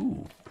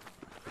 Ooh.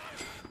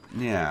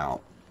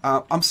 Now,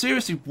 I'm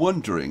seriously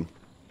wondering,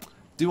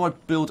 do I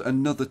build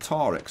another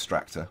tar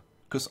extractor?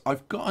 Because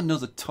I've got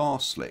another tar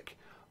slick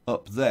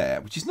up there,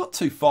 which is not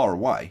too far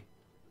away.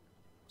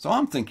 So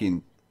I'm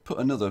thinking, put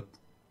another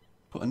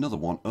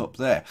one up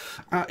there.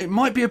 It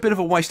might be a bit of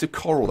a waste of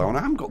coral though, and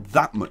I haven't got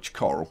that much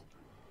coral.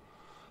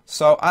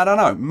 So I don't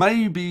know.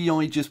 Maybe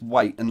I just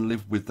wait and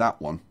live with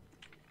that one.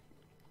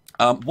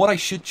 What I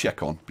should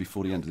check on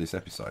before the end of this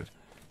episode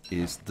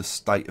is the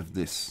state of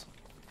this.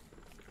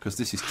 Because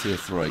this is tier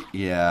 3.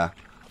 Yeah,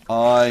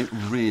 I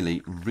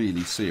really,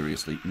 really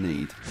seriously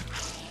need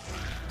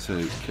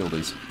to kill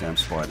these damn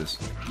spiders.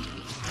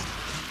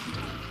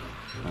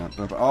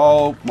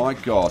 Oh my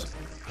god.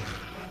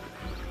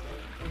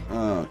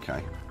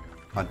 Okay.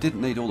 I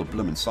didn't need all the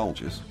blooming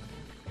soldiers.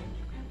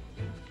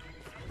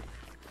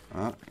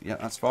 Yeah,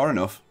 that's far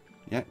enough.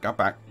 Yeah, go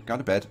back. Go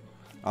to bed.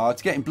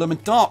 It's getting blooming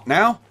dark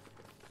now.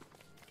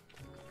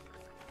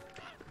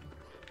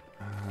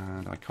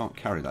 And I can't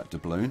carry that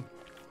doubloon.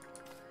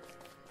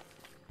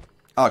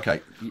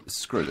 Okay,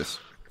 screw this.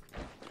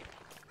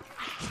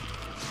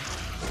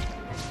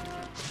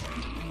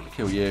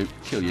 Kill you.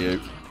 Kill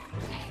you.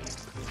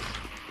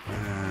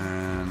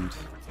 And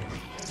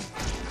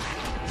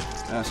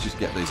let's just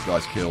get these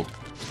guys killed.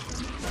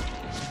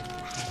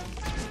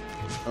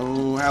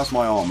 Oh, how's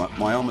my armour?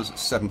 My armour's at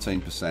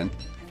 17%.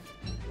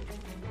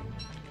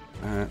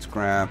 Let's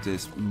grab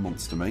this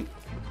monster meat.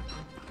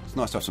 It's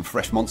nice to have some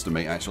fresh monster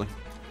meat, actually.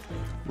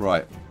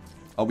 Right.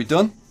 Are we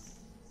done?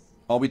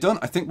 Are we done?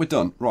 I think we're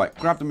done. Right,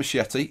 grab the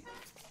machete.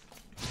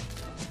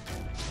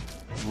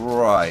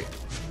 Right.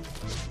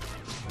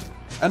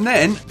 And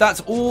then,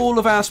 that's all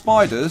of our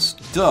spiders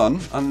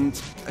done and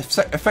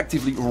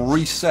effectively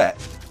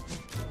reset.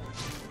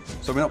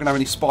 So we're not going to have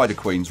any spider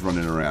queens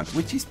running around,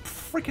 which is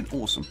freaking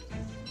awesome.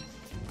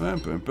 Boom,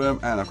 boom, boom.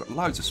 And I've got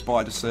loads of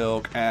spider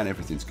silk and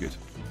everything's good.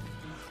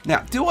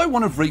 Now, do I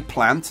want to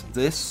replant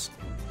this?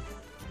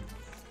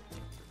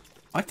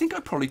 I think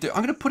I probably do.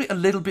 I'm going to put it a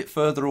little bit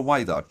further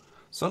away, though.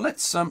 So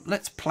let's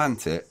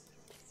plant it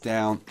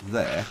down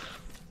there.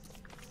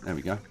 There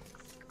we go.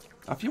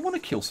 If you want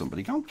to kill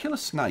somebody, go and kill a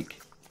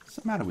snake. What's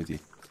the matter with you?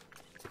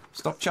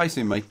 Stop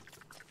chasing me.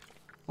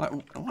 Like,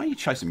 why are you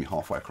chasing me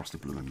halfway across the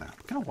blooming map?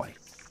 Go away.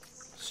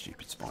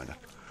 Stupid spider.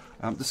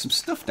 There's some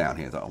stuff down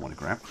here that I want to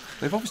grab.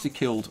 They've obviously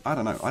killed, I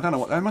don't know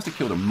what, they must have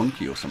killed a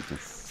monkey or something.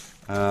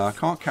 I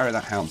can't carry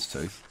that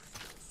houndstooth.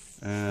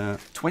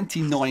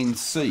 29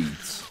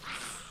 seeds.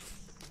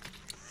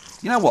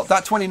 You know what,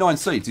 that 29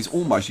 seeds is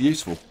almost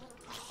useful.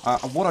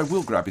 What I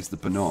will grab is the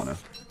banana.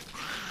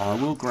 I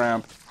will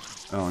grab,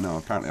 oh no,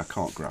 apparently I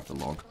can't grab the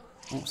log.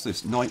 What's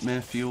this,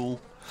 nightmare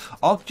fuel?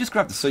 I'll just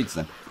grab the seeds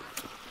then.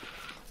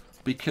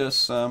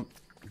 Because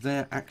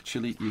they're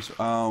actually useful.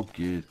 Oh,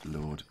 good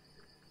lord.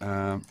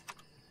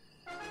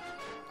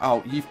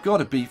 Oh, you've got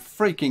to be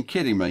freaking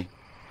kidding me.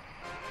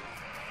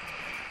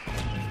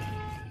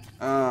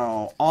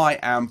 Oh, I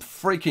am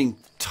freaking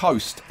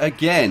toast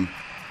again.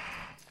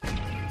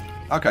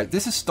 Okay,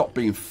 this has stopped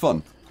being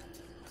fun.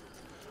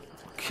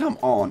 Come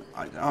on.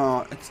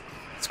 It's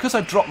because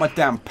I dropped my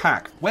damn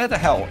pack. Where the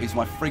hell is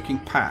my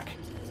freaking pack?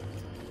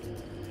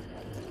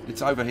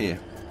 It's over here.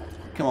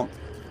 Come on.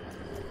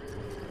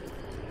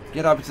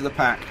 Get over to the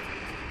pack.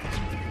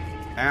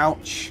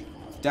 Ouch.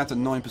 Down to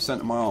 9%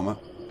 of my armour.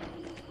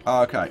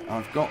 Okay,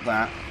 I've got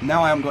that.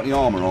 Now I haven't got any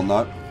armour on,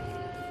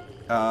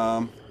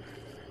 though.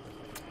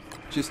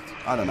 Just,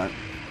 I don't know.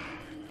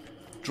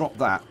 Drop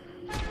that.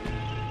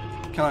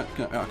 Can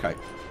I, okay.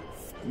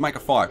 Make a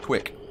fire,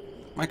 quick.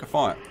 Make a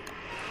fire.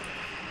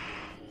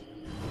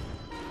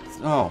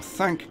 Oh,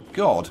 thank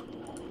God.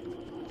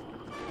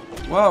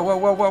 Whoa, whoa,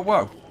 whoa, whoa,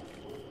 whoa.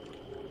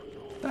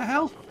 The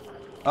hell?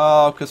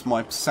 Oh, because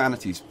my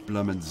sanity's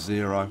blooming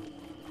 0.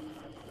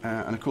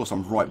 And of course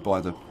I'm right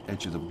by the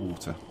edge of the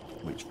water,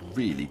 which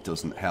really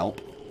doesn't help.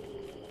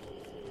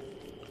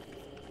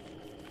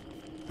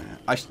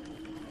 I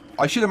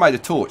should have made a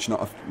torch,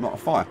 not a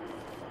fire.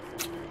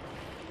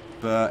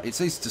 But it's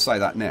easy to say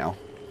that now.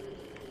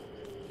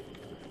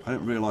 I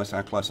didn't realise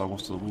how close I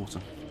was to the water.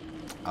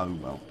 Oh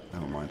well,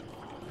 never mind.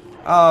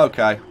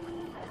 Okay.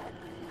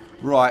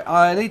 Right,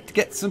 I need to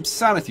get some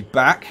sanity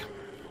back.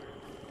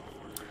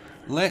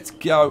 Let's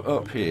go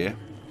up here.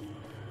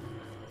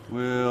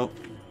 We'll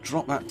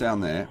drop that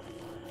down there.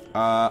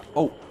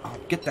 Oh,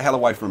 get the hell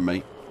away from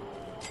me.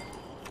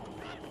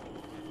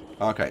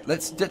 Okay,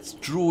 let's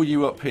draw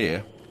you up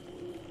here.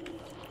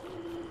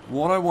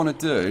 What I want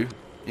to do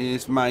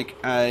is make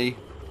a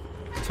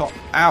top.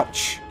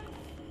 Ouch!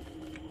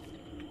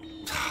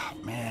 Oh,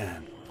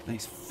 man,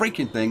 these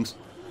freaking things.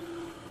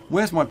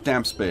 Where's my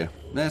damn spear?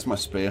 There's my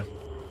spear.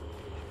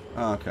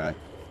 Okay.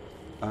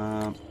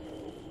 I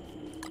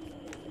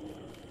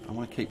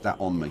want to keep that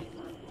on me.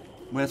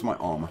 Where's my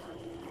armour?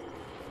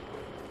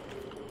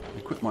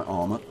 Equip my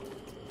armour.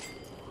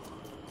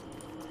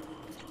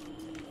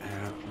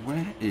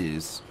 Where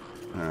is...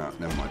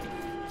 never mind.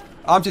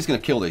 I'm just going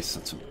to kill these.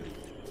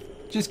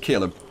 Just kill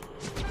them.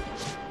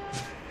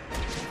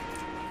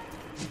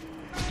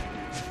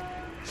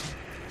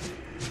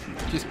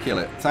 Just kill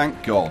it.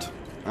 Thank God.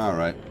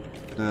 Alright.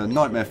 The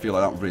nightmare fuel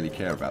I don't really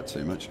care about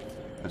too much.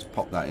 Let's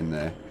pop that in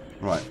there.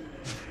 Right.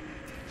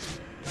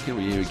 Kill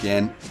you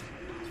again.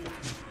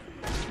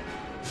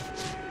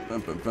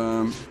 Boom, boom,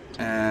 boom.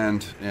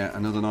 And, yeah,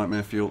 another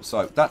nightmare fuel.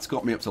 So, that's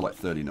got me up to like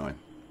 39.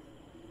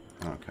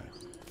 Okay.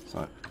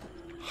 So,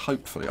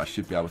 hopefully I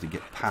should be able to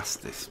get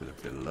past this with a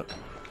bit of luck.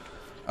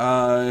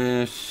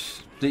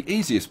 The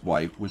easiest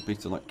way would be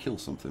to like kill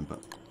something,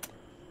 but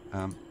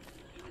have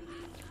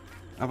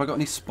I got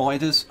any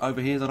spiders over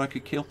here that I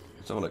could kill?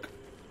 Let's have a look.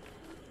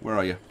 Where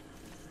are you?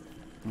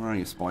 Where are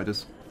you,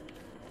 spiders?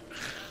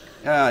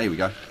 Ah, here we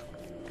go.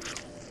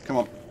 Come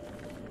on.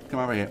 Come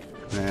over here.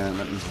 And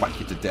let me whack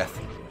you to death.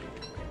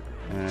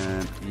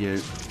 And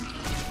you.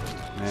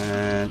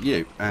 And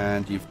you.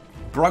 And you've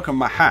broken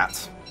my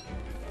hat.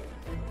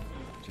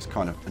 Which is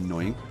kind of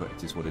annoying, but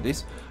it is what it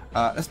is.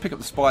 Let's pick up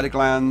the spider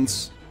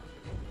glands.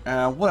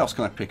 What else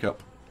can I pick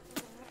up?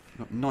 I've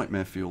got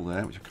nightmare fuel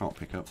there, which I can't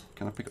pick up.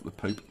 Can I pick up the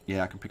poop?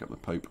 Yeah, I can pick up the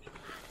poop.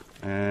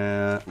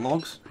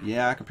 Logs?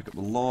 Yeah, I can pick up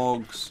the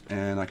logs.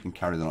 And I can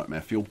carry the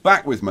nightmare fuel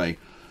back with me.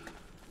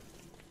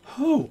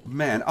 Oh,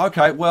 man.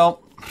 Okay,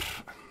 well,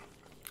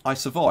 I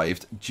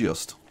survived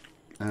just.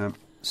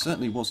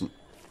 Certainly wasn't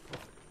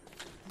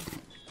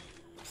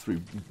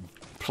through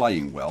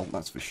playing well,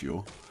 that's for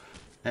sure.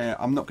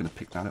 I'm not going to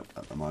pick that up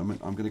at the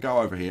moment. I'm going to go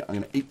over here. I'm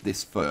going to eat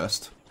this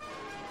first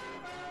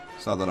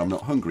so that I'm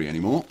not hungry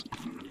anymore.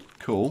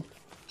 Cool.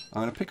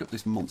 I'm going to pick up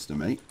this monster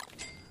meat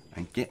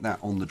and get that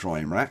on the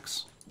drying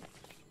racks.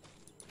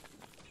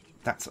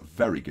 That's a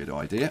very good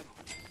idea.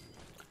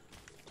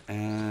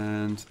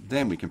 And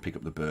then we can pick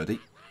up the birdie.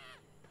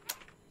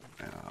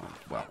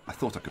 Well, I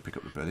thought I could pick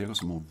up the birdie. I've got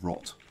some more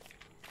rot.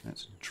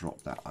 Let's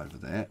drop that over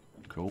there.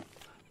 Cool.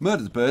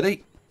 Murder the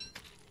birdie.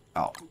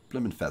 Oh,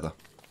 bloomin' feather.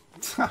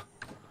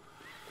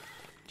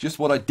 Just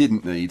what I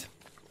didn't need.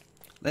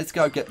 Let's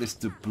go get this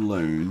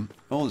doubloon.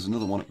 Oh, there's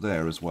another one up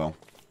there as well.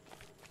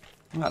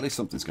 Well, at least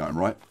something's going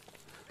right.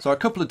 So a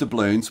couple of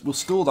doubloons. We'll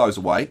store those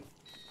away.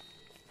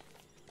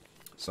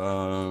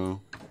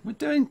 So we're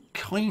doing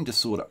kind of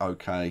sort of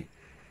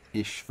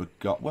okay-ish for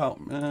gold. Well,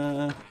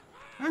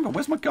 hang on.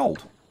 Where's my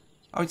gold?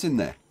 Oh, it's in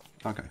there.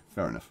 Okay,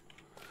 fair enough.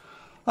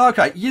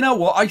 Okay, you know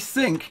what? I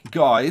think,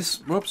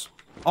 guys... Whoops.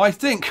 I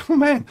think... Oh,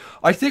 man.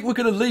 I think we're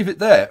going to leave it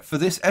there for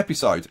this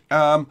episode.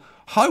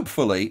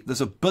 Hopefully,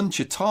 there's a bunch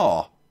of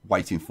tar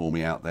waiting for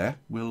me out there.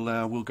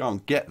 We'll go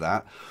and get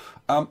that.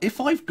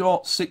 If I've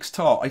got 6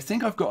 tar, I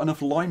think I've got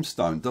enough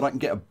limestone that I can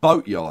get a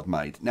boatyard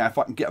made. Now, if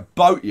I can get a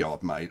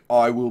boatyard made,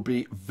 I will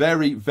be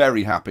very,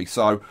 very happy.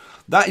 So,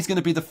 that is going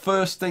to be the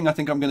first thing I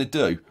think I'm going to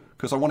do,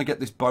 because I want to get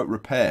this boat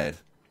repaired.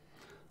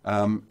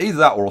 Either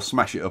that or I'll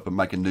smash it up and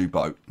make a new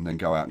boat and then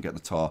go out and get the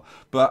tar.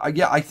 But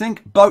yeah, I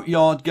think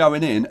boatyard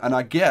going in, and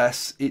I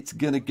guess it's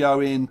going to go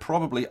in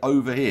probably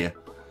over here.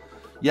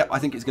 Yep, I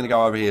think it's going to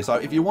go over here. So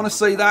if you want to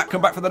see that,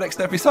 come back for the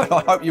next episode. I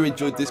hope you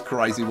enjoyed this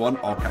crazy one.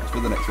 I'll catch you for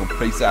the next one.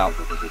 Peace out.